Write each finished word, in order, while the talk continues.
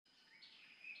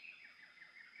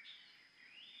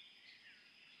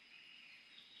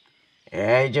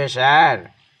এই যে স্যার,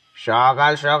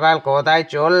 সকাল সকাল কোথায়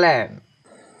চললেন?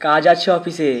 কাজ আছে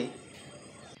অফিসে।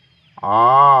 ও,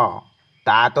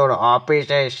 তা তোর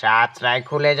অফিসে সাতটায়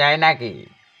খুলে যায় নাকি?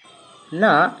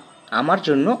 না, আমার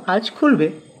জন্য আজ খুলবে।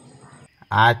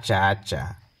 আচ্ছা আচ্ছা,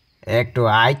 একটু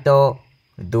আয় তো,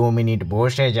 2 মিনিট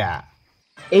বসে যা।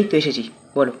 এই তো এসেছি,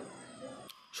 বলো।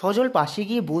 সজল পাশে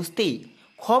গিয়ে বসতেই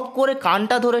খপ করে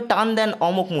কানটা ধরে টান দেন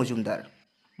অমক মজুমদার।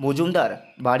 মজুমদার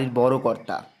বাড়ির বড়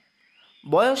কর্তা,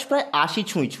 বয়স প্রায় 80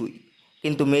 ছুঁই ছুঁই,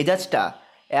 কিন্তু মেজাজটা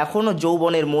এখনও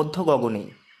যৌবনের মধ্য গগনে।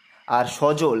 আর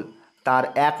সজল তার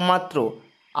একমাত্র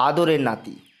আদরের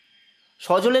নাতি।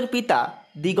 সজলের পিতা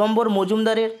দিগম্বর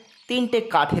মজুমদারের 3টে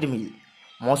কাঠের মিল,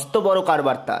 মস্ত বড়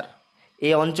কারবার তার,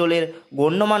 এ অঞ্চলের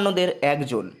গণ্যমান্যদের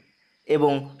একজন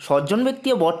এবং সজ্জন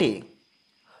ব্যক্তিও বটে।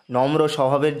 নম্র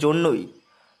স্বভাবের জন্যই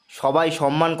সবাই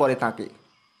সম্মান করে তাকে।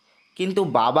 কিন্তু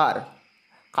বাবার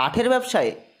কাঠের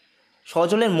ব্যবসায়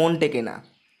সজলের মন টেকে না,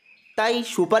 তাই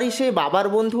সুপারিশে বাবার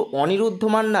বন্ধু অনিরুদ্ধ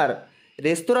মান্নার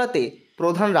রেস্তোরাঁতে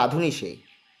প্রধান রাঁধুনি সে।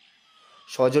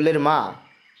 সজলের মা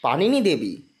পানিনী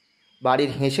দেবী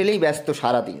বাড়ির হেঁসেলেই ব্যস্ত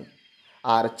সারাদিন,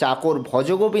 আর চাকর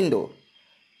ভজগোবিন্দ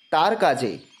তার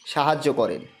কাজে সাহায্য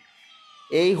করেন।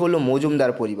 এই হলো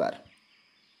মজুমদার পরিবার।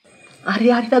 আরে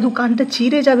আরে দাদু, কানটা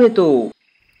ছিঁড়ে যাবে তো।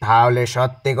 তাহলে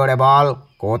সত্যি করে বল,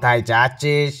 কোথায়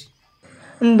যাচ্ছিস?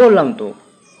 বললাম তো।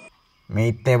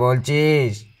 মিথ্যে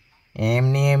বলছিস?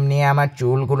 এমনি এমনি আমার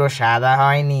চুলগুলো সাদা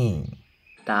হয়নি।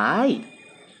 তাই?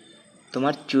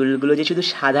 তোমার চুলগুলো যে শুধু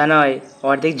সাদা নয়,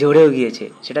 অর্ধেক ঝরেও গিয়েছে,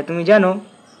 সেটা তুমি জানো?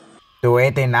 তো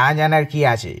এতে না জানার কি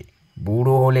আছে?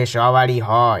 বুড়ো হলে সবারই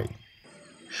হয়।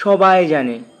 সবাই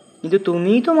জানে, কিন্তু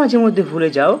তুমিই তো মাঝে মধ্যে ভুলে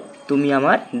যাও তুমি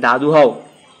আমার দাদু হও।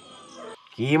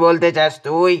 কি বলতে চাস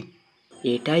তুই?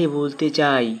 এটাই বলতে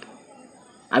চাই।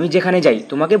 আমি যেখানে যাই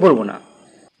তোমাকে বলবো না।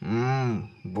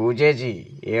 বুঝেছি।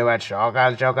 এবার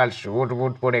সকাল সকাল স্যুট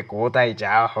বুট পরে কোথায়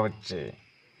যাওয়া হচ্ছে?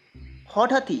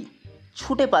 হঠাৎই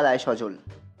ছুটে পালায় সজল।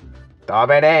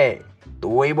 তবে রে,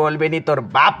 তুই বলবি নি, তোর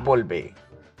বাপ বলবে।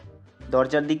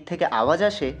 দরজার দিক থেকে আওয়াজ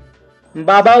আসে,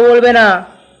 বাবা বলবে না।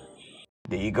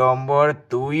 দিগম্বর,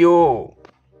 তুইও?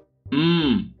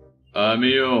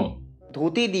 আমিও।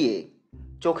 ধুতি দিয়ে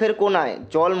চোখের কোণায়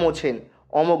জল মোছেন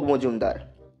অমোঘ মজুমদার।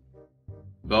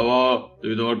 বাবা,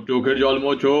 তুমি তোমার চোখের জল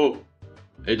মোছো।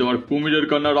 এই তোমার কুমিরের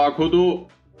কান্না রাখো তো।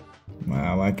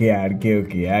 আমাকে আর কেউ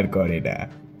কেয়ার করে না।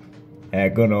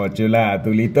 এখন অচলা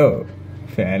আতুলি তো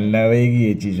ফ্যানলা হয়ে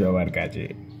গিয়েছি সবার কাছে।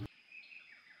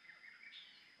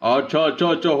 আচ্ছা আচ্ছা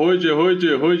আচ্ছা, হয়েছে হয়েছে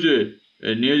হয়েছে,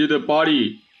 নিয়ে যেতে পারি,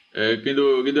 কিন্তু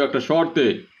কিন্তু একটা শর্তে।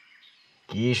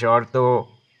 কি শর্ত?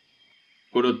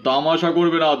 কোনো তামাশা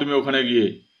করবে না তুমি ওখানে গিয়ে।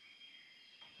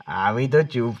 আমি তো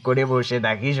চুপ করে বসে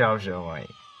থাকি সব সময়।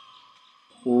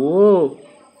 ও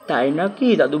তাই নাকি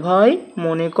দাদু ভাই,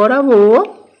 মনে করাবো?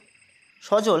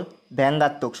 সজল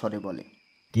ব্যঙ্গাত্মক স্বরে বলে,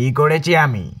 কি করেছি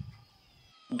আমি?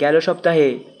 গেল সপ্তাহে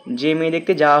যে মেয়ে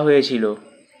দেখতে যাওয়া হয়েছিল,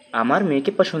 আমার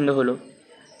মেয়েকে পছন্দ হলো,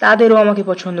 তাদেরও আমাকে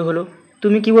পছন্দ হলো।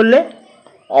 তুমি কি বললে?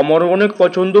 আমারও অনেক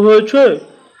পছন্দ হয়েছে,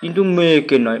 কিন্তু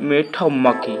মেয়েকে নয়, মেয়ের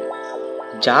ঠাম্মাকে।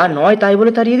 যা নয় তাই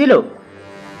বলে তাড়িয়ে দিল।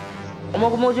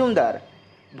 অমোঘ মজুমদার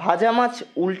ভাজা মাছ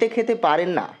উল্টে খেতে পারেন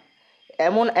না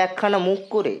এমন একখানা মুখ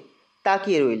করে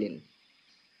তাকিয়ে রইলেন।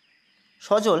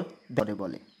 সজল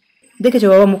বলে, দেখেছো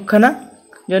বাবা মুখখানা?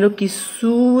 যেন কিছু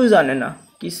জানে না,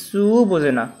 কিছু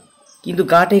বোঝে না, কিন্তু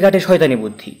গাঁটে গাঁটে শয়তানি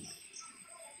বুদ্ধি।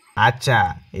 আচ্ছা,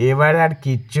 এবার আর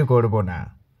কিচ্ছু করব না।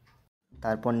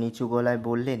 তারপর নিচু গলায়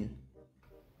বললেন,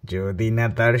 যদি না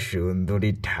তার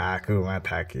সুন্দরী ঠাকুমা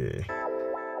থাকে।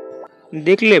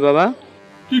 দেখলে বাবা?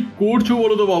 কি করছো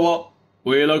বলো তো বাবা?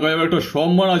 ওই এলাকায় একটা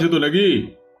সম্মান আছে তো নাকি?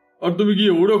 আর তুমি কি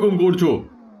ওরকম করছো?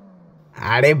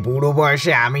 আরে বুড়ো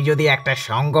বয়সে আমি যদি একটা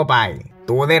সঙ্গ পাই,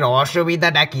 তোদের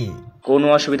অসুবিধাটা কি? কোনো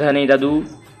অসুবিধা নেই দাদু,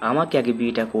 আমাকে আগে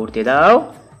বিয়েটা করতে দাও,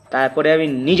 তারপরে আমি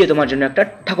নিজে তোমার জন্য একটা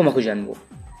ঠাকুমা খুঁজে আনবো।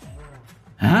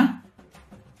 হ্যাঁ?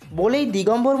 বলেই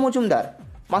দিগম্বর মজুমদার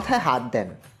মাথায় হাত দেন।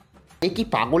 এ কি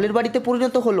পাগলের বাড়িতে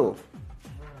পরিণত হলো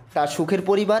তার সুখের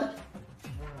পরিবার?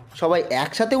 সবাই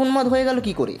একসাথে উন্মাদ হয়ে গেল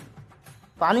কি করে?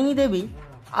 পানিনী দেবী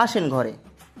আসেন ঘরে,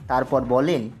 তারপর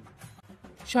বলেন,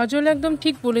 সজল একদম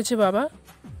ঠিক বলেছে বাবা,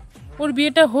 ওর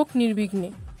বিয়েটা হোক নির্বিঘ্নে,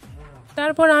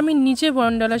 তারপর আমি নিজে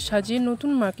বরণডালা সাজিয়ে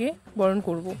নতুন মাকে বরণ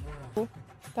করব।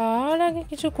 তার আগে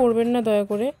কিছু করবেন না দয়া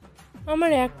করে,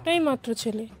 আমার একটাই মাত্র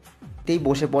ছেলে। তেই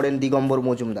বসে পড়েন দিগম্বর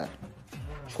মজুমদার।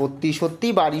 সত্যি সত্যি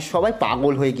বাড়ির সবাই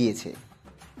পাগল হয়ে গিয়েছে।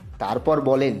 তারপর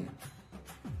বলেন,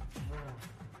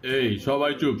 এই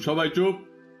সবাই চুপ, সবাই চুপ।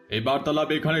 এই বার্তালাপ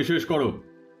এখানে শেষ করো,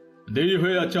 দেরি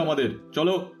হয়ে যাচ্ছে আমাদের,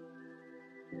 চলো।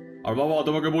 আর বাবা,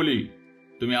 তোমাকে বলি,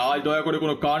 তুমি আজ দয়া করে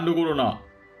কোনো কাণ্ড করো না।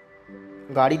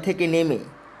 গাড়ি থেকে নেমে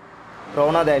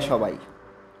রওনা দেয় সবাই।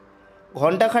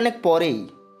 ঘণ্টাখানেক পরেই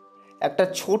একটা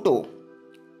ছোট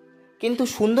কিন্তু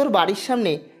সুন্দর বাড়ির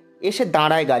সামনে এসে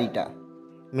দাঁড়ায় গাড়িটা।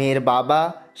 মেয়ের বাবা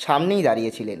সামনেই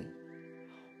দাঁড়িয়েছিলেন।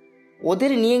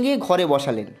 ওদের নিয়ে গিয়ে ঘরে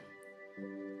বসালেন।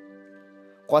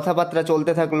 কথাবার্তা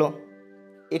চলতে থাকলো।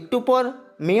 একটু পর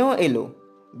মেয়েও এলো।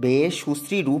 বেশ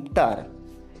সুশ্রী রূপ তার,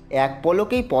 এক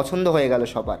পলকেই পছন্দ হয়ে গেল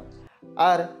সবার,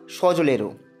 আর সজলেরও।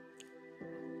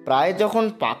 প্রায় যখন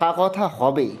পাকা কথা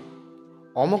হবে,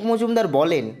 অমক মজুমদার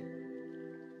বলেন,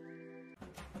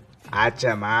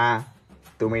 আচ্ছা মা,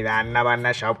 তুমি রান্না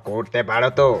বান্না সব করতে পারো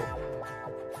তো?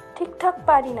 ঠিকঠাক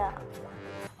পারি না,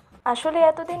 আসলে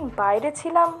এতদিন বাইরে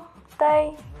ছিলাম তাই।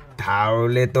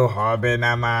 তাহলে তো হবে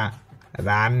না মা,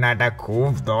 রান্নাটা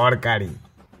খুব দরকারি।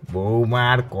 বৌমা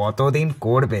আর কতদিন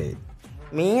করবে?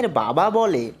 মেয়ের বাবা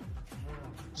বলে,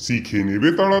 শিখে নেবে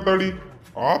তাড়াতাড়ি,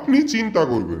 আপনি চিন্তা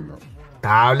করবেন না।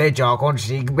 তাহলে যখন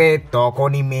শিখবে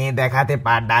তখনই মেয়ে দেখাতে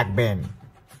ডাকবেন।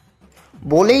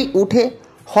 বলেই উঠে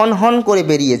হন হন করে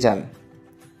বেরিয়ে যান।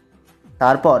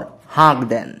 তারপর হাঁক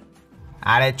দেন,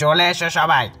 আরে চলে এসো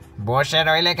সবাই, বসে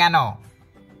রইলে কেন?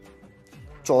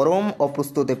 চরম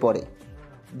অপ্রস্তুতে পড়ে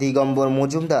দিগম্বর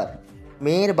মজুমদার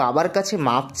মেয়ের বাবার কাছে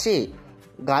মাপ চেয়ে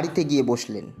গাড়িতে গিয়ে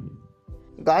বসলেন।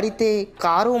 গাড়িতে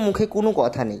কারও মুখে কোনো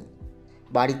কথা নেই।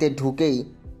 বাড়িতে ঢুকেই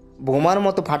বোমার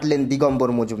মতো ফাটলেন দিগম্বর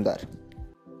মজুমদার।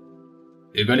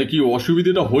 এখানে কি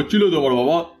অসুবিধাটা হচ্ছিল তোমার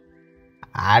বাবা?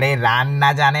 আরে রান্না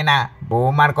জানে না,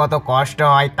 বৌমার কত কষ্ট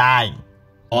হয় তাই।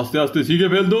 আস্তে আস্তে শিখে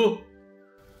ফেলতো।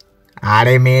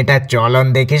 আরে মেয়েটার চলন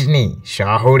দেখিসনি,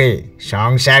 শহরে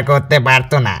সংসার করতে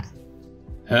পারতো না।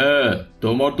 হ্যাঁ,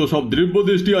 তোমার তো সব দিব্য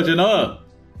দৃষ্টি আছে না,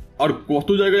 আর কত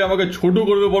জায়গায় আমাকে ছোট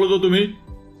করবে বলো তো তুমি।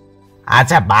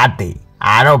 আচ্ছা বাদ দে,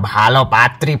 আরো ভালো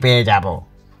পাত্রী পেয়ে যাব।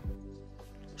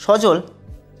 সজল,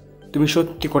 তুমি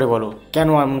সত্যি করে বলো, কেন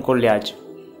এমন করলে আজ?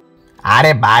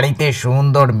 আরে বাড়িতে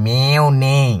সুন্দর মেয়েও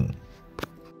নেই।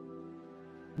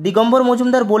 দিগম্বর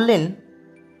মজুমদার বললেন,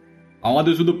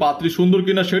 আমাদের শুধু পাত্রী সুন্দর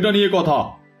কিনা সেটা নিয়ে কথা,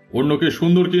 অন্যকে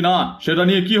সুন্দর কিনা সেটা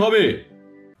নিয়ে কি হবে?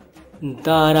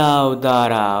 দাঁড়াও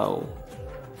দাঁড়াও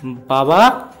বাবা,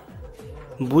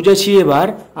 বুঝেছি এবার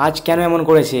আজ কেন এমন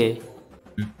করেছে।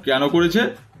 কেন করেছে?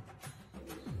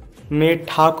 মেয়ের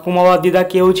ঠাকুমা বা দিদা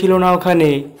কেউ ছিল না ওখানে,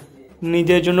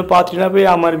 নিজের জন্য পাত্রী না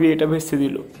পেয়ে আমার বিয়েটা ভেস্তে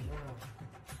দিল।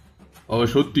 ও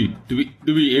সত্যি? তুমি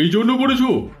তুমি এই জন্য করেছো?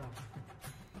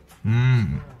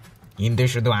 কিন্তু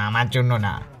শুধু আমার জন্য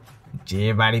না, যে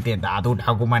বাড়িতে দাদু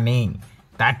ঠাকুমা নেই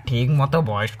তার ঠিক মতো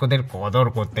বয়স্কদের কদর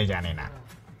করতে জানে না।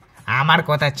 আমার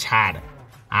কথা ছাড়,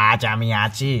 আজ আমি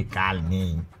আছি কাল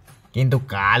নেই, কিন্তু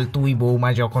কাল তুই বৌমা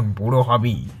যখন বুড়ো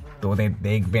হবি তোদের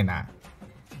দেখবে না,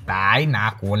 তাই না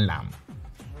করলাম।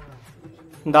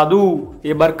 দাদু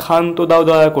এবার খান তো দাও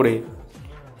দয়া করে,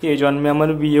 এ জন্মে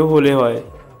আমার বিয়ে হলে হয়।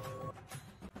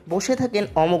 বসে থাকেন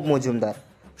অমক মজুমদার।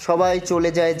 সবাই চলে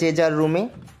যায় যে যার রুমে।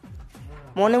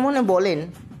 মনে মনে বলেন,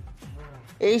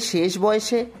 এই শেষ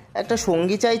বয়সে একটা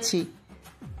সঙ্গী চাইছি,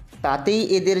 তাতেই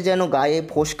এদের যেন গায়ে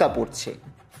ফোসকা পড়ছে।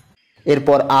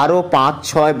 এরপর আরও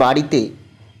 5-6 বাড়িতে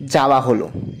যাওয়া হলো।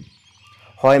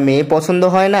 হয় মেয়ে পছন্দ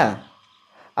হয় না,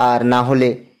 আর না হলে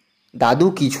দাদু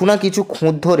কিছু না কিছু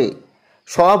খুঁত ধরে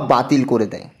সব বাতিল করে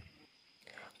দেয়।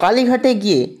 কালীঘাটে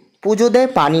গিয়ে পুজো দেয়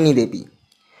পানিনী দেবী,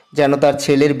 যেন তার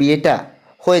ছেলের বিয়েটা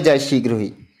হয়ে যায়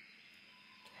শীঘ্রই।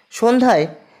 সন্ধ্যায়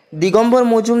দিগম্বর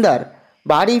মজুমদার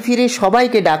বাড়ি ফিরে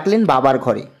সবাইকে ডাকলেন বাবার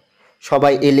ঘরে।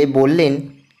 সবাই এলে বললেন,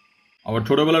 আমার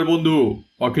ছোটবেলার বন্ধু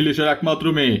অখিলেশের একমাত্র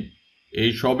মেয়ে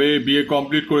এই সবে বিয়ে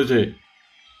কমপ্লিট করেছে,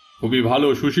 খুবই ভালো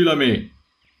সুশীলা মেয়ে।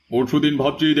 পরশুদিন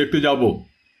ভাবছি দেখতে যাব,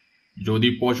 যদি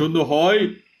পছন্দ হয়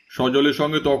সজলের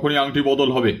সঙ্গে তখনই আংটি বদল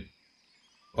হবে।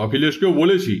 অখিলেশকেও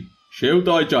বলেছি, সেও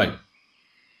তাই চায়।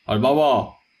 আর বাবা,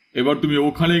 এবার তুমি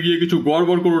ওখানে গিয়ে কিছু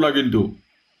গড়বড় করো না কিন্তু।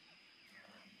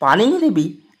 পানিনী দেবী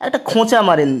একটা খোঁচা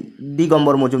মারেন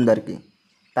দিগম্বর মজুমদারকে।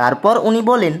 তারপর উনি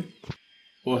বলেন,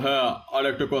 ও হ্যাঁ, আর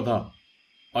একটা কথা,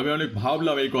 আমি অনেক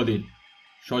ভাবলাম এই কদিন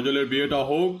সজলের বিয়েটা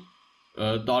হোক,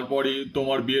 তারপরই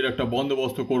তোমার বিয়ের একটা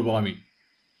বন্দোবস্ত করব আমি।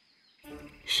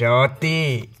 সত্যি?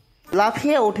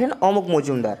 লাফিয়ে ওঠেন অমক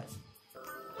মজুমদার।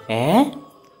 হ্যাঁ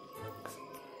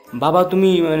বাবা, তুমি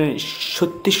মানে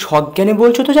সত্যি সজ্ঞানে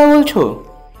বলছো তো যা বলছো?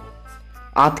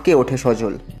 আঁতকে ওঠে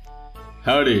সজল।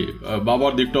 হ্যাঁ রে,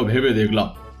 বাবার দিকটাও ভেবে দেখলাম,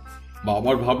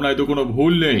 বাবার ভাবনায় তো কোনো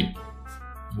ভুল নেই,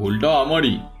 ভুলটা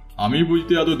আমারই, আমি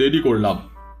বুঝতে এত দেরি করলাম।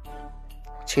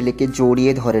 ছেলেকে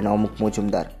জড়িয়ে ধরেন অমক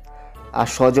মজুমদার। আর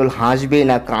সজল হাসবে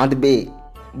না কাঁদবে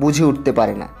বুঝে উঠতে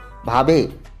পারে না। ভাবে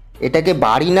এটাকে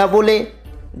বাড়ি না বলে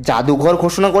জাদুঘর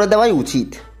ঘোষণা করে দেওয়াই উচিত।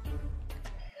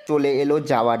 চলে এলো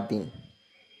যাওয়ার দিন।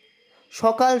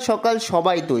 সকাল সকাল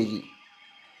সবাই তৈরি।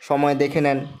 সময় দেখে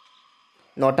নেন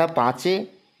 9:05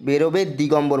 বেরোবে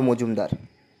দিগম্বর মজুমদার।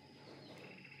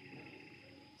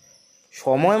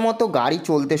 সময় মতো গাড়ি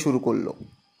চলতে শুরু করলো।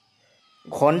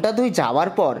 ঘন্টা 2 যাওয়ার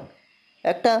পর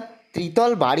একটা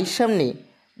ত্রিতল বাড়ির সামনে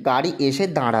গাড়ি এসে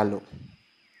দাঁড়ালো।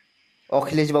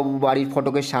 অখিলেশবাবু বাড়ির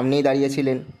ফটকের সামনেই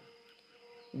দাঁড়িয়েছিলেন।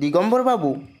 দিগম্বরবাবু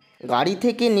গাড়ি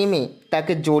থেকে নেমে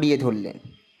তাকে জড়িয়ে ধরলেন।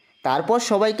 তারপর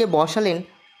সবাইকে বসালেন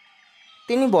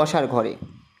তিনি বসার ঘরে।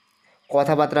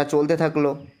 কথাবার্তা চলতে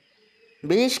থাকলো।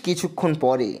 বেশ কিছুক্ষণ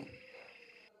পরে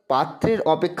পাত্রের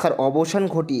অপেক্ষার অবসান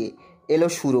ঘটিয়ে এলো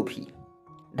সুরভি।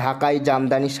 ঢাকায়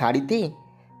জামদানি শাড়িতে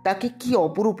তাকে কি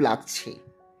অপরূপ লাগছে।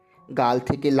 গাল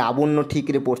থেকে লাবণ্য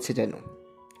ঠিকরে পড়ছে যেন।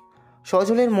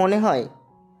 সজলের মনে হয়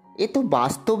এ তো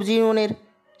বাস্তব জীবনের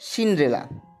সিন্ড্রেলা।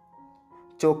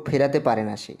 চোখ ফেরাতে পারে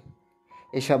না সে।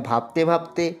 এসব ভাবতে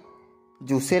ভাবতে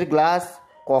জুসের গ্লাস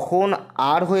কখন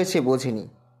আর হয়েছে বোঝেনি।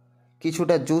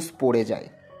 কিছুটা জুস পড়ে যায়।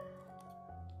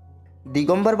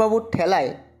 দিগম্বরবাবুর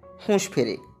ঠেলায় হুঁশ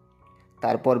ফেরে।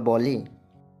 তারপর বলে,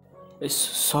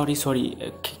 সরি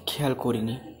খেয়াল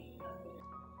করিনি।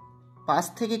 পাশ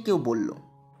থেকে কেউ বলল,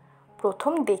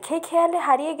 প্রথম দেখে খেয়ালে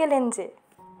হারিয়ে গেলেন যে।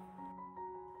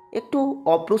 একটু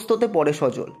অপ্রস্তুতে পড়ে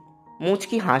সজল।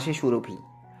 মুচকি হাসে সুরভি।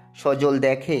 সজল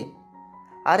দেখে,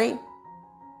 আরে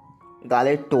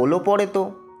গালের টোলও পড়ে তো।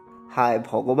 হায়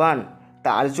ভগবান,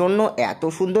 তার জন্য এত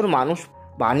সুন্দর মানুষ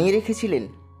বানিয়ে রেখেছিলেন,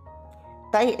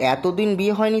 তাই এতদিন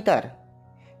বিয়ে হয়নি তার।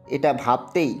 এটা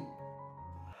ভাবতেই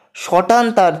শটান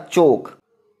তার চোখ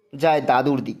যায়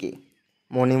দাদুর দিকে।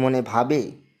 মনে মনে ভাবে,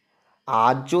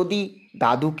 আজ যদি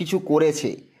দাদু কিছু করেছে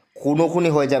খুনোখুনি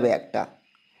হয়ে যাবে একটা।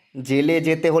 জেলে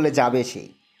যেতে হলে যাবে সে।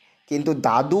 কিন্তু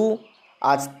দাদু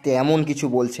আজ তেমন কিছু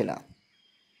বলছে না।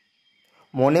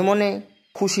 মনে মনে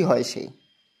খুশি হয় সে।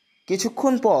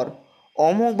 কিছুক্ষণ পর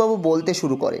অমোকবাবু বলতে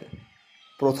শুরু করেন।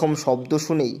 প্রথম শব্দ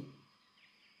শুনেই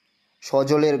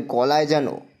সজলের গলায় যেন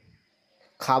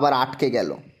খাবার আটকে গেল।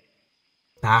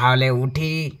 তাহলে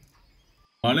উঠি?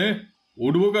 মানে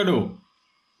উঠবো কেন?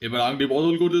 এবার আংটি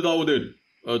বদল করতে দাও ওদের।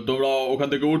 তোমরা ওখান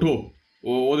থেকে ওঠো,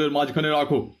 ওদের মাঝখানে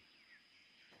রাখো।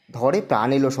 ধরে প্রাণ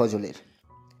এলো সজলের।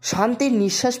 শান্তির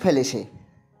নিঃশ্বাস ফেলে সে।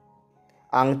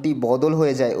 আংটি বদল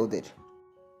হয়ে যায় ওদের।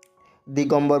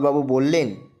 দিগম্বরবাবু বললেন,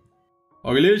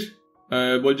 অখিলেশ,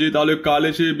 বলছি তাহলে কাল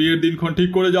এসে বিয়ের দিনক্ষণ ঠিক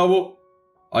করে যাবো।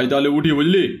 আজ তাহলে উঠি,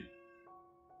 বুঝলি?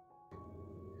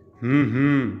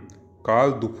 হুম, কাল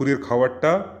দুপুরের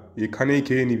খাবারটা এখানেই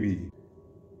খেয়ে নিবি।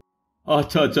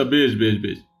 আচ্ছা, বেশ।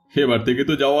 এবার থেকে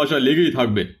তো যাওয়া আসা লেগেই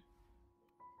থাকবে।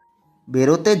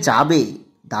 বেরোতে যাবে,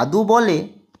 দাদু বলে,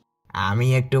 আমি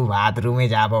একটু বাথরুমে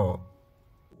যাব।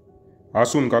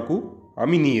 আসুন কাকু,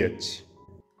 আমি নিয়ে যাচ্ছি।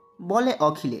 বলে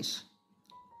অখিলেশ।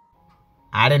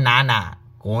 আরে না,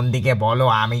 কোন দিকে বলো,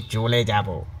 আমি চলে যাব।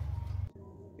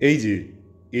 এই যে,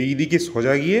 এই দিকে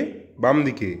সোজা গিয়ে বাম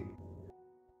দিকে।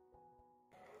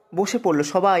 বসে পড়ল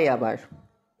সবাই আবার।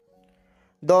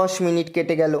 10 মিনিট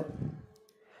কেটে গেল।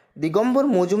 দিগম্বর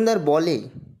মজুমদার বলে,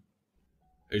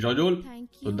 এই সজল,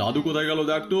 তোর দাদু কোথায় গেল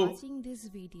দেখ তো।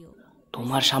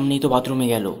 তোমার সামনেই তো বাথরুমে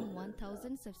গেল।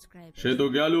 সে তো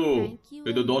গেল,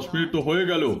 এই তো 10 মিনিট তো হয়ে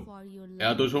গেল।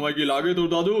 এত সময় কি লাগে তোর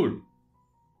দাদুর?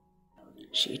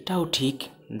 সেটাও ঠিক,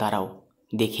 দাঁড়াও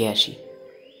দেখে আসি।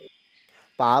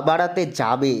 পা বাড়াতে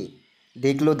যাবে,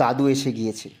 দেখলো দাদু এসে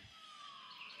গিয়েছে।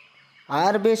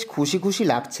 আর বেশ খুশি খুশি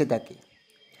লাগছে তাকে।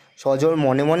 সজল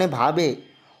মনে মনে ভাবে,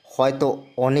 হয়তো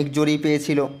অনেক জোরেই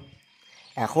পেয়েছিল,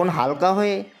 এখন হালকা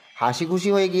হয়ে হাসি খুশি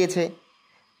হয়ে গিয়েছে।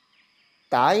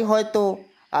 তাই হয়তো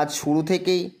আজ শুরু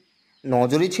থেকেই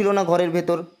নজরই ছিল না ঘরের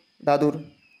ভেতর দাদুর।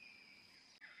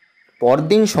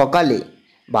 পরদিন সকালে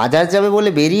বাজার যাবে বলে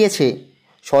বেরিয়েছে।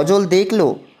 সজল দেখলো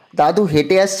দাদু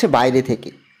হেঁটে আসছে বাইরে থেকে।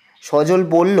 সজল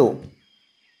বলল,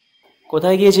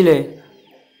 কোথায় গিয়েছিলে?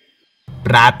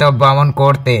 প্রাতঃভ্রমণ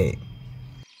করতে।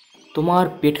 তোমার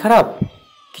পেট খারাপ?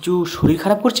 কিছু শরীর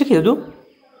খারাপ করছে কি দাদু?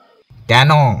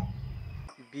 কেন?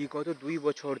 বিগত 2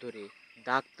 বছর ধরে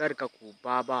ডাক্তার কাকু,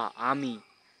 বাবা, আমি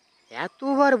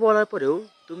এতবার বলার পরেও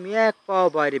তুমি এক পাও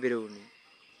বাইরে বেরোনি।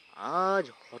 আজ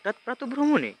হঠাৎ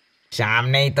প্রাতঃভ্রমণে?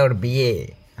 সামনেই তোর বিয়ে,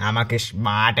 আমাকে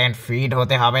স্মার্ট অ্যান্ড ফিট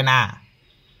হতে হবে না?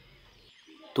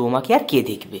 তোমাকে আর কে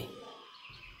দেখবে?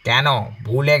 কেন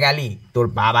ভুলে গেলি তোর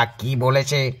বাবা কি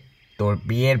বলেছে? তোর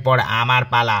বিয়ের পর আমার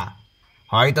পালা।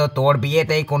 হয়তো তোর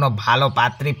বিয়েতেই কোনো ভালো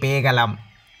পাত্রী পেয়ে গেলাম,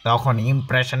 তখন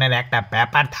ইমপ্রেশনের একটা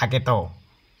ব্যাপার থাকে তো।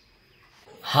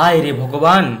 হায় রে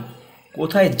ভগবান,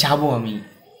 কোথায় যাব আমি?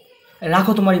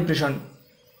 রাখো তোমার ইমপ্রেশন।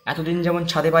 এতদিন যেমন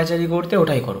ছাদে পায়চারি করতে,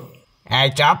 ওটাই করো। এই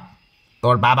চপ,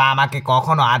 তোর বাবা আমাকে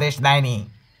কখনো আদেশ দেয়নি,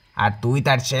 আর তুই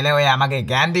তার ছেলে হয়ে আমাকে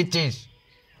জ্ঞান দিচ্ছিস।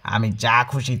 আমি যা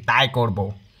খুশি তাই করব।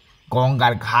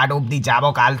 গঙ্গার ঘাট অবধি যাব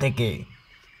কাল থেকে।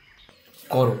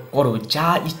 করো করো, যা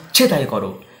ইচ্ছে তাই করো,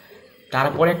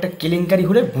 তারপরে একটা কেলেঙ্কারি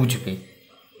হলে বুঝবে।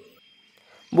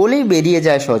 বলেই বেরিয়ে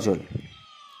যায় সজল।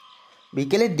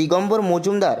 বিকেলে দিগম্বর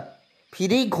মজুমদার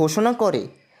ফিরেই ঘোষণা করে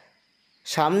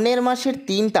সামনের মাসের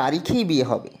 3 তারিখেই বিয়ে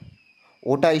হবে।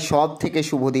 ওটাই সব থেকে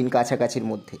শুভ দিন কাছাকাছির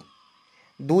মধ্যে।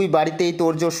 2 বাড়িতেই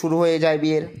তোড়জোড় শুরু হয়ে যায়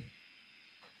বিয়ের।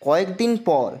 কয়েকদিন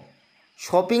পর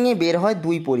শপিংয়ে বের হয়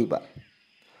 2 পরিবার।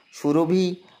 সুরভি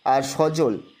আর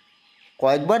সজল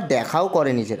কয়েকবার দেখাও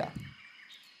করে নিজেরা,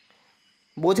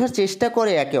 বোঝার চেষ্টা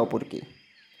করে একে অপরকে।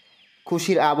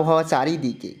 খুশির আবহাওয়া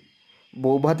চারিদিকে।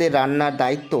 বৌভাতের রান্নার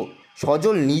দায়িত্ব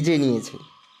সজল নিজে নিয়েছে।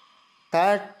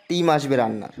 তার টিম আসবে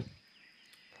রান্নার,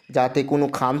 যাতে কোনো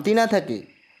খামতি না থাকে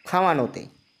খাওয়ানোতে।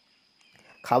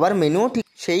 খাবার মেনুও ঠিক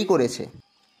সেই করেছে।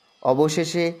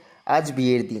 অবশেষে আজ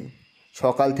বিয়ের দিন।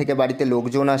 সকাল থেকে বাড়িতে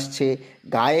লোকজন আসছে,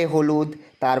 গায়ে হলুদ,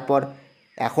 তারপর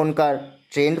এখনকার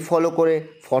ট্রেন্ড ফলো করে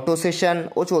ফটো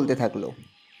সেশনও চলতে থাকলো।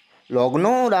 লগ্ন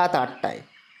রাত 8টায়,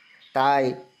 তাই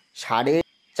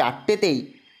 4:30তেই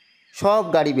সব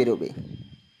গাড়ি বেরোবে।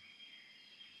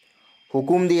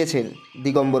 হুকুম দিয়েছেন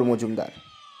দিগম্বর মজুমদার।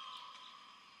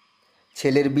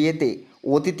 ছেলের বিয়েতে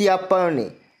অতিথি আপ্যায়নে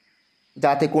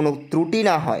যাতে কোনো ত্রুটি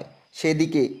না হয়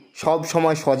সেদিকে সব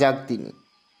সময় সজাগ তিনি।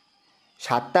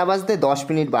 7টা বাজতে 10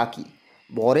 মিনিট বাকি।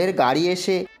 বরের গাড়ি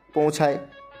এসে পৌঁছায়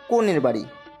কনের বাড়ি।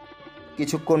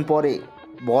 কিছুক্ষণ পরে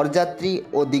বরযাত্রী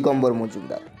ও দিগম্বর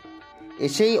মজুমদার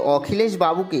এসেই অখিলেশ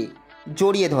বাবুকে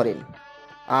জড়িয়ে ধরেন।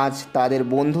 আজ তাদের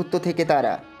বন্ধুত্ব থেকে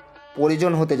তারা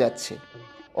পরিজন হতে যাচ্ছে।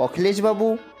 অখিলেশবাবু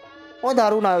ও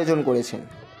দারুণ আয়োজন করেছেন।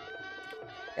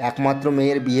 একমাত্র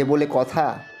মেয়ের বিয়ে বলে কথা।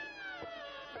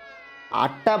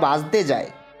 8টা বাজতে যায়।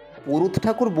 পুরুত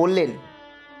ঠাকুর বললেন,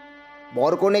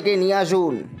 বরকনেকে নিয়ে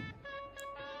আসুন।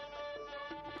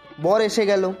 বর এসে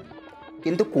গেল,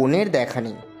 কিন্তু কনের দেখা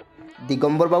নেই।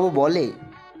 দিগম্বরবাবু বলে,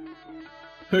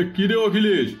 কিরে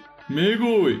অখিলেশ, মেয়ে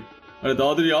কই? আরে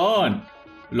তাড়াতাড়ি আন,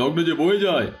 লগ্ন যে বয়ে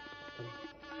যায়।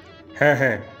 হ্যাঁ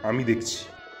হ্যাঁ, আমি দেখছি।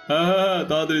 হ্যাঁ হ্যাঁ হ্যাঁ,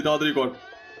 তাড়াতাড়ি তাড়াতাড়ি কর।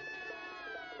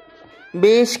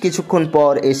 বেশ কিছুক্ষণ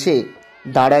পর এসে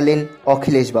দাঁড়ালেন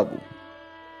অখিলেশবাবু।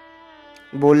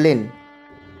 বললেন,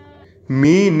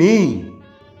 মেয়ে নেই?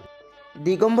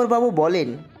 দিগম্বরবাবু বলেন,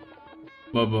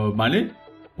 মানে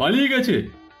পালিয়ে গেছে?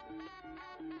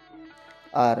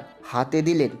 আর হাতে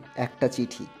দিলেন একটা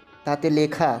চিঠি। তাতে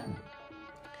লেখা,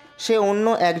 সে অন্য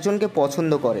একজনকে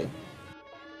পছন্দ করে,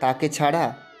 তাকে ছাড়া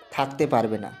থাকতে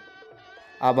পারবে না,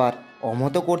 আবার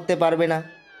অমত করতে পারবে না।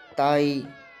 তাই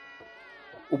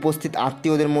উপস্থিত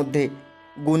আত্মীয়দের মধ্যে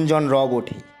গুঞ্জন রব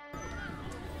ওঠে।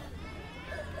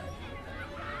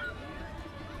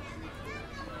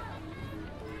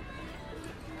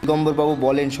 দিগম্বরবাবু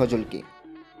বলেন সজলকে,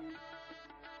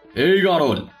 এই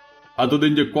গারল,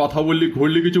 এতদিন যে কথা বললি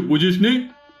ঘুরলি কিছু বুঝিস নি?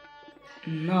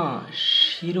 না,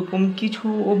 সেরকম কিছু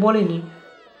ও বলেনি,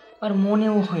 আর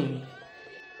মনেও হয়নি।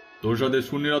 তোর সাথে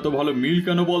শূন্যের এত ভালো মিল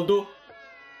কেন বলতো?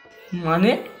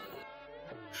 মানে?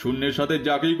 শূন্যের সাথে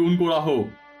যাকেই গুণ করা হোক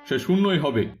সে শূন্যই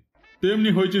হবে, তেমনি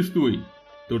হয়েছিস তুই।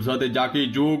 তোর সাথে যাকেই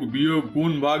যোগ বিয়োগ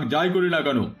গুণ ভাগ যাই করি না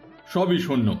কেন সবই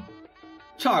শূন্য।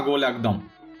 ছাগল একদম,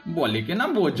 বলে কিনা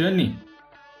বোঝেনি।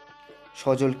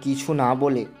 সজল কিছু না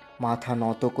বলে মাথা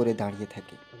নত করে দাঁড়িয়ে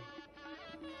থাকে।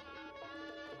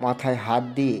 মাথায় হাত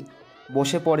দিয়ে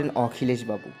বসে পড়েন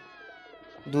অখিলেশবাবু।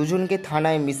 দুজনকে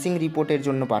থানায় মিসিং রিপোর্টের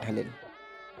জন্য পাঠালেন।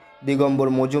 দিগম্বর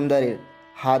মজুমদারের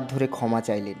হাত ধরে ক্ষমা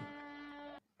চাইলেন।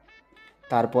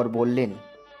 তারপর বললেন,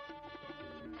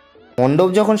 মণ্ডপ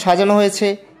যখন সাজানো হয়েছে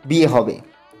বিয়ে হবে।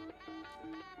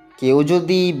 কেউ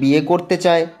যদি বিয়ে করতে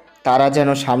চায় তারা যেন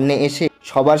সামনে এসে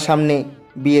সবার সামনে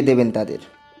বিয়ে দেবেন তাদের।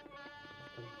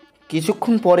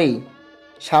 কিছুক্ষণ পরেই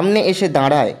সামনে এসে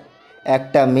দাঁড়ায়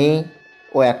একটা মেয়ে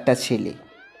ও একটা ছেলে।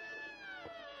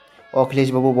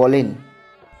 অখিলেশবাবু বলেন,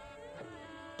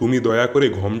 তুমি দয়া করে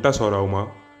ঘোমটা সরাও মা,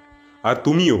 আর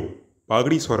তুমিও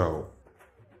পাগড়ি সরাও।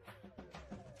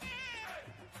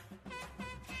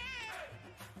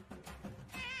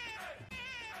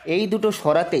 এই দুটো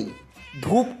সরাতেই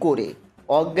ধূপ করে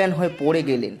অজ্ঞান হয়ে পড়ে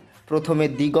গেলেন প্রথমে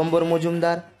দিগম্বর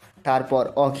মজুমদার, তারপর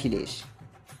অখিলেশ।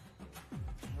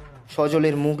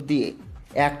 সজলের মুখ দিয়ে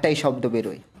একটাই শব্দ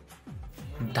বেরোয়,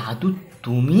 দাদু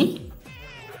তুমি?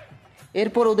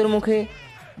 এরপর ওদের মুখে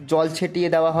জল ছিটিয়ে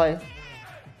দেওয়া হয়।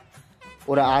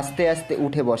 ওরা আস্তে আস্তে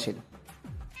উঠে বসেন।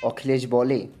 অখিলেশ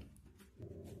বলে,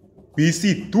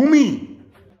 পিসি তুমি?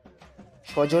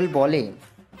 সজল বলে,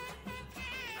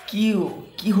 কি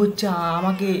কি হচ্ছে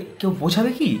আমাকে কেউ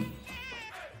বোঝাবে কি?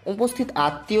 উপস্থিত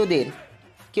আত্মীয়দের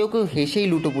কেউ কেউ হেসেই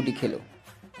লুটোপুটি খেল,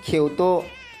 কেউ তো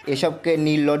এসবকে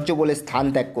নির্লজ্জ বলে স্থান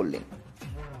ত্যাগ করলেন।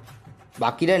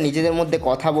 বাকিরা নিজেদের মধ্যে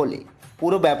কথা বলে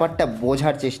পুরো ব্যাপারটা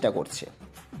বোঝার চেষ্টা করছে।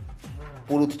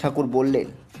 পুরুত ঠাকুর বললেন,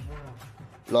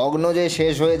 লগ্ন যে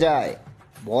শেষ হয়ে যায়,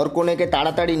 বরকনেকে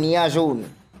তাড়াতাড়ি নিয়ে আসুন।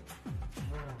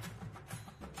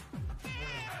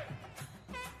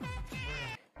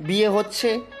 বিয়ে হচ্ছে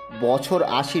বছর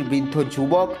 ৮০ বৃদ্ধ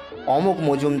যুবক অমোক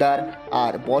মজুমদার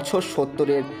আর বছর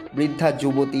 ৭০-এর বৃদ্ধা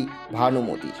যুবতী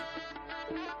ভানুমতির।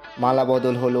 মালা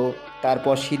বদল হলো,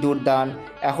 তারপর সিঁদুর দান।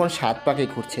 এখন ৭ পাকে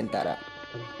ঘুরছেন তারা।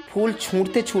 ফুল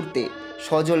ছুঁড়তে ছুঁড়তে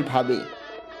সজল ভাবে,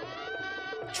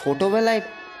 ছোটবেলায়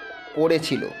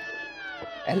পড়েছিল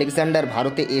আলেকজান্ডার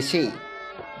ভারতে এসেই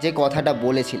যে কথাটা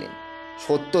বলেছিলেন,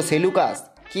 সত্য সেলুকাস,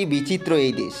 কি বিচিত্র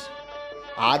এই দেশ।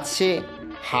 আজ সে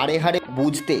হাড়ে হাড়ে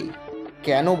বুঝতে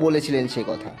কেন বলেছিলেন সে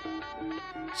কথা।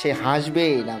 সে হাসবে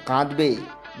না কাঁদবে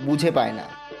বুঝে পায় না।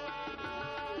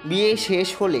 বিয়ে শেষ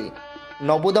হলে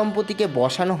নবদম্পতিকে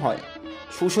বসানো হয়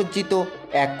সুসজ্জিত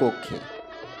এক কক্ষে।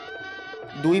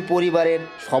 দুই পরিবারের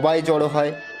সবাই জড়ো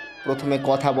হয়। প্রথমে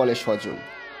কথা বলে সজল।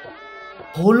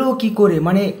 হলো কি করে,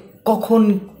 মানে কখন,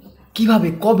 কিভাবে,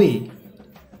 কবে?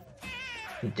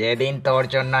 যেদিন তোর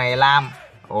জন্য এলাম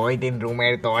ওই দিন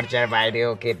রুমের দরজার বাইরে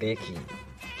ওকে দেখি।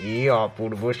 কি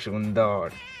অপূর্ব সুন্দর।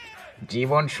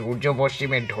 জীবন সূর্য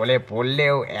পশ্চিমে ঢলে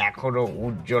পড়লেও এখনো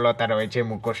উজ্জ্বলতা রয়েছে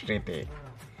মুখশ্রীতে।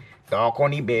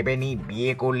 তখনই ভেবে নি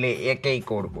বিয়ে করলে একেই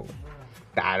করব।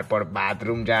 তারপর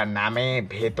বাথরুম যাওয়ার নামে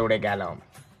ভেতরে গেলাম,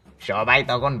 সবাই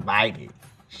তখন বাইরে।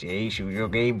 সেই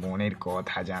সুযোগেই মনের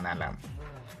কথা জানালাম,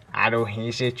 আরও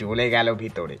হেসে চলে গেল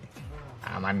ভিতরে।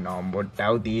 আমার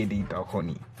নম্বরটাও দিয়ে দিই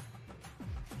তখনই।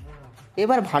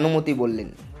 এবার ভানুমতি বললেন,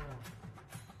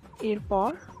 এরপর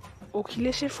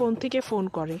অখিলেশের ফোন থেকে ফোন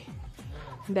করে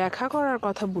দেখা করার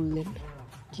কথা বললেন,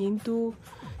 কিন্তু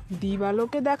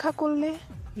দিবালোকে দেখা করলে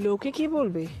লোকে কি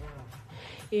বলবে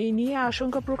এই নিয়ে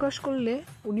আশঙ্কা প্রকাশ করলে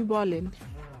উনি বলেন,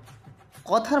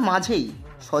 কথার মাঝেই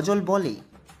সজল বলে,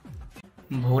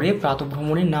 ভোরে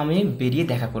প্রাতভ্রমণের নামে বেরিয়ে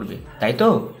দেখা করবে, তাই তো?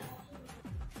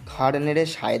 ঘাড় নেড়ে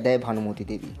সায় দেয় ভানুমতি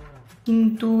দেবী।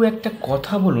 কিন্তু একটা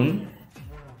কথা বলুন,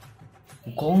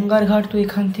 গঙ্গার ঘাট তো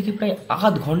এখান থেকে প্রায়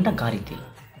আধ ঘন্টা গাড়িতে,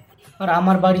 আর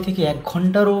আমার বাড়ি থেকে ১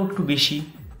 ঘন্টারও একটু বেশি।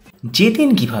 যেতেন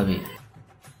কিভাবে?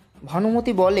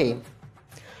 ভানুমতি বলে,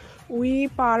 ওই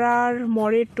পাড়ার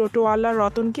মরের টোটোওয়ালা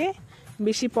রতনকে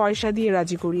বেশি পয়সা দিয়ে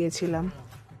রাজি করিয়েছিলাম।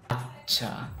 আচ্ছা,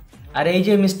 আর এই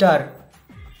যে মিস্টার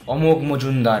অমোক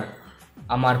মজুমদার,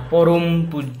 আমার পরম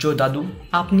পূজ্য দাদু,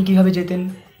 আপনি কিভাবে যেতেন?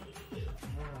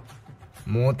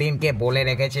 মতিনকে বলে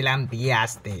রেখেছিলাম দিয়ে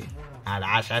আসতে, আর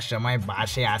আসার সময়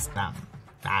বাসে আসতাম।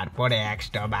 তারপরে ১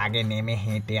 স্টপ আগে নেমে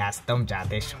হেঁটে আসতাম,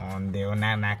 যাতে সন্দেহ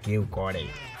না কেউ করে।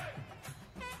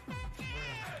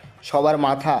 সবার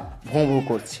মাথা ভোঁ ভোঁ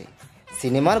করছে।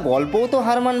 সিনেমার গল্পও তো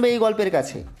হার মানবে এই গল্পের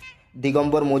কাছে।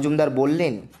 দিগম্বর মজুমদার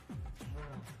বললেন,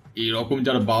 এরকম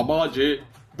যার বাবা আছে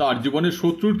তার জীবনে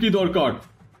শত্রুর কি দরকার?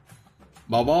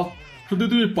 বাবা, শুধু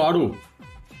তুমি পারো।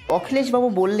 অখিলেশবাবু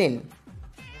বললেন,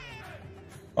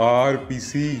 আর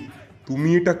পিসি, তুমি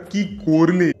এটা কি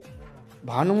করলে?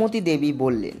 ভানুমতি দেবী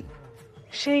বললেন,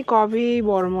 সেই কবেই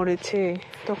বর মরেছে,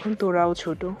 তখন তোরাও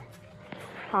ছোট।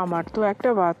 আমার তো একটা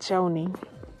বাচ্চাও নেই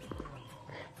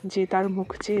যে তার মুখ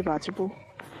চেয়ে বাঁচবো।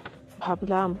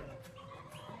 ভাবলাম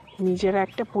নিজের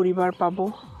একটা পরিবার পাবো,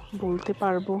 বলতে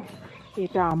পারবো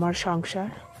এটা আমার সংসার।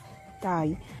 তাই।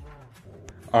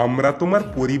 আমরা তোমার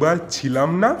পরিবার ছিলাম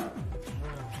না?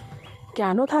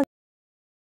 কেন থাক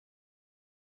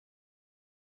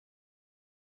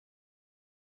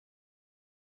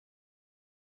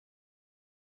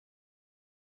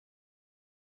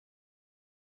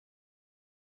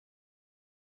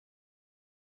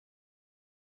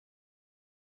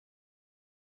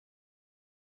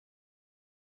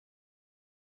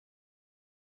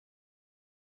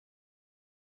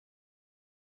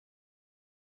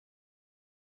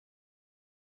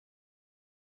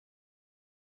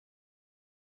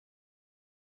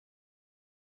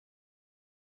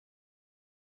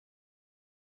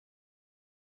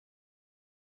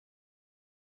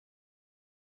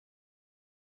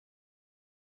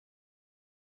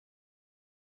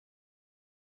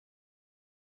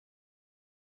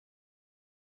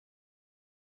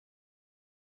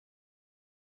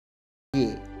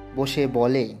গিয়ে বসে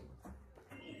বলে,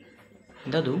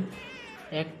 দাদু,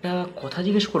 একটা কথা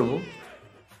জিজ্ঞেস করব?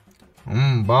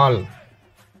 বল।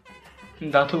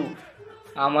 দাদু,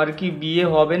 আমার কি বিয়ে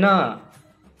হবে না?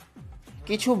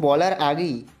 কিছু বলার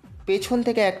আগেই পেছন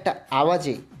থেকে একটা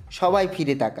আওয়াজে সবাই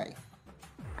ফিরে তাকায়।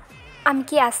 আমি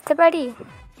কি আসতে পারি?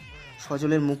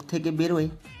 সজলের মুখ থেকে বেরোয়,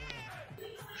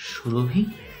 সুরভি?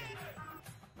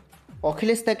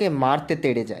 অখিলেশ তাকে মারতে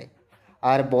তেড়ে যায়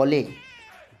আর বলে,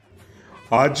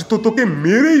 আজ তো তোকে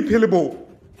মেরেই ফেলবো।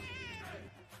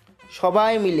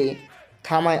 সবাই মিলে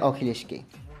থামায় অখিলেশকে।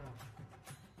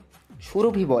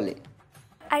 সুরভি বলে।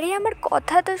 আরে আমার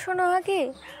কথা তো শোনো আগে,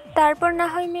 তারপর না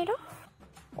হয় মেরো।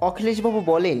 অখিলেশবাবু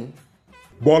বলেন,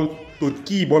 বল তোর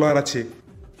কি বলার আছে।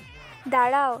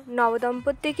 দাঁড়াও,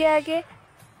 নবদম্পতিকে আগে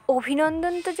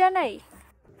অভিনন্দন তো জানাই।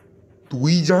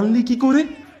 তুই জানলি কি করে?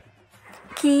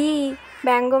 কি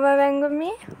ব্যঙ্গমা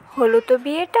ব্যঙ্গমি, হলো তো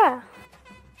বিয়েটা।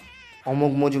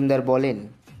 অমোঘ মজুমদার বলেন,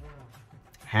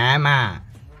 হ্যাঁ মা,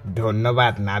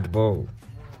 ধন্যবাদ নাথ বউ।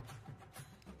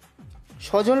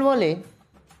 সজল বলে,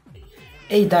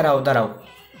 এই দাঁড়াও দাঁড়াও,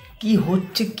 কি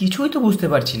হচ্ছে কিছুই তো বুঝতে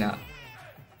পারছি না।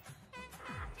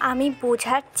 আমি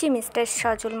বোঝাচ্ছি মিস্টার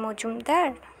সজল মজুমদার।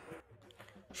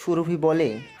 সুরভি বলে,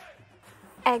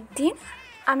 একদিন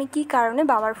আমি কি কারণে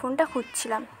বাবার ফোনটা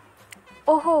খুঁজছিলাম,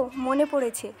 ওহো মনে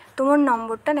পড়েছে তোমার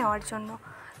নম্বরটা নেওয়ার জন্য।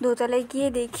 দোতলায় গিয়ে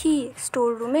দেখি স্টোর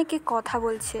রুমে কে কথা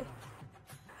বলছে।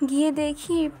 গিয়ে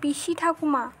দেখি পিসি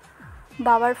ঠাকুমা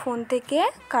বাবার ফোন থেকে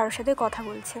কারোর সাথে কথা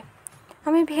বলছে।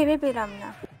 আমি ভেবে পেলাম না,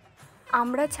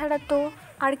 আমরা ছাড়া তো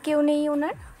আর কেউ নেই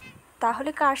ওনার, তাহলে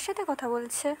কার সাথে কথা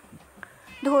বলছে।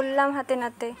 ধরলাম হাতে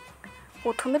নাতে।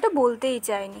 প্রথমে তো বলতেই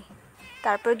চায়নি,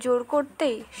 তারপর জোর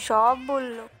করতেই সব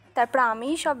বলল। তারপর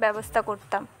আমিই সব ব্যবস্থা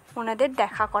করতাম ওনাদের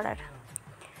দেখা করার।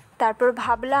 তারপর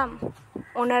ভাবলাম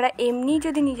ওনারা এমনি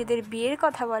যদি নিজেদের বিয়ের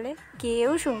কথা বলে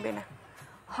কেউ শুনবে না,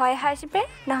 হয় হাসবে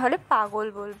না হলে পাগল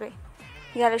বলবে।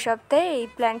 গেল সপ্তাহে এই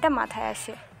প্ল্যানটা মাথায়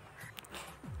আসে,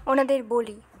 ওনাদের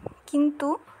বলি, কিন্তু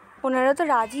ওনারা তো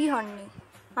রাজি হননি।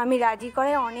 আমি রাজি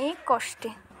করাই অনেক কষ্টে।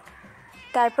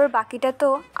 তারপর বাকিটা তো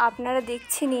আপনারা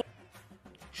দেখছেনই।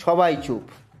 সবাই চুপ,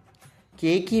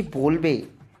 কে কি বলবে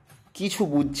কিছু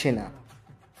বুঝছে না।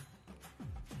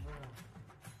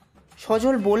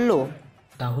 সজল বলল,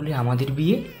 তাহলে আমাদের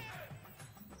বিয়ে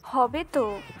হবে তো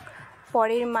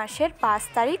পরের মাসের 5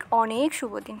 তারিখ, অনেক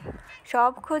শুভ দিন।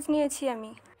 সব খোঁজ নিয়েছি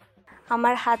আমি,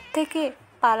 আমার হাত থেকে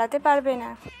পালাতে পারবে না।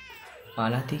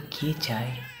 পালাতে কে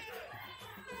চায়?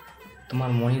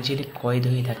 তোমার মনের জেলে কয়েদ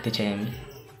হয়ে থাকতে চাই আমি।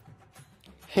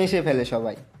 হেসে ফেলে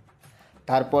সবাই।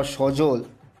 তারপর সজল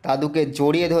দাদুকে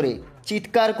জড়িয়ে ধরে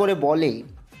চিৎকার করে বলে,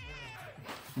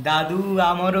 দাদু,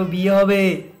 আমারও বিয়ে হবে।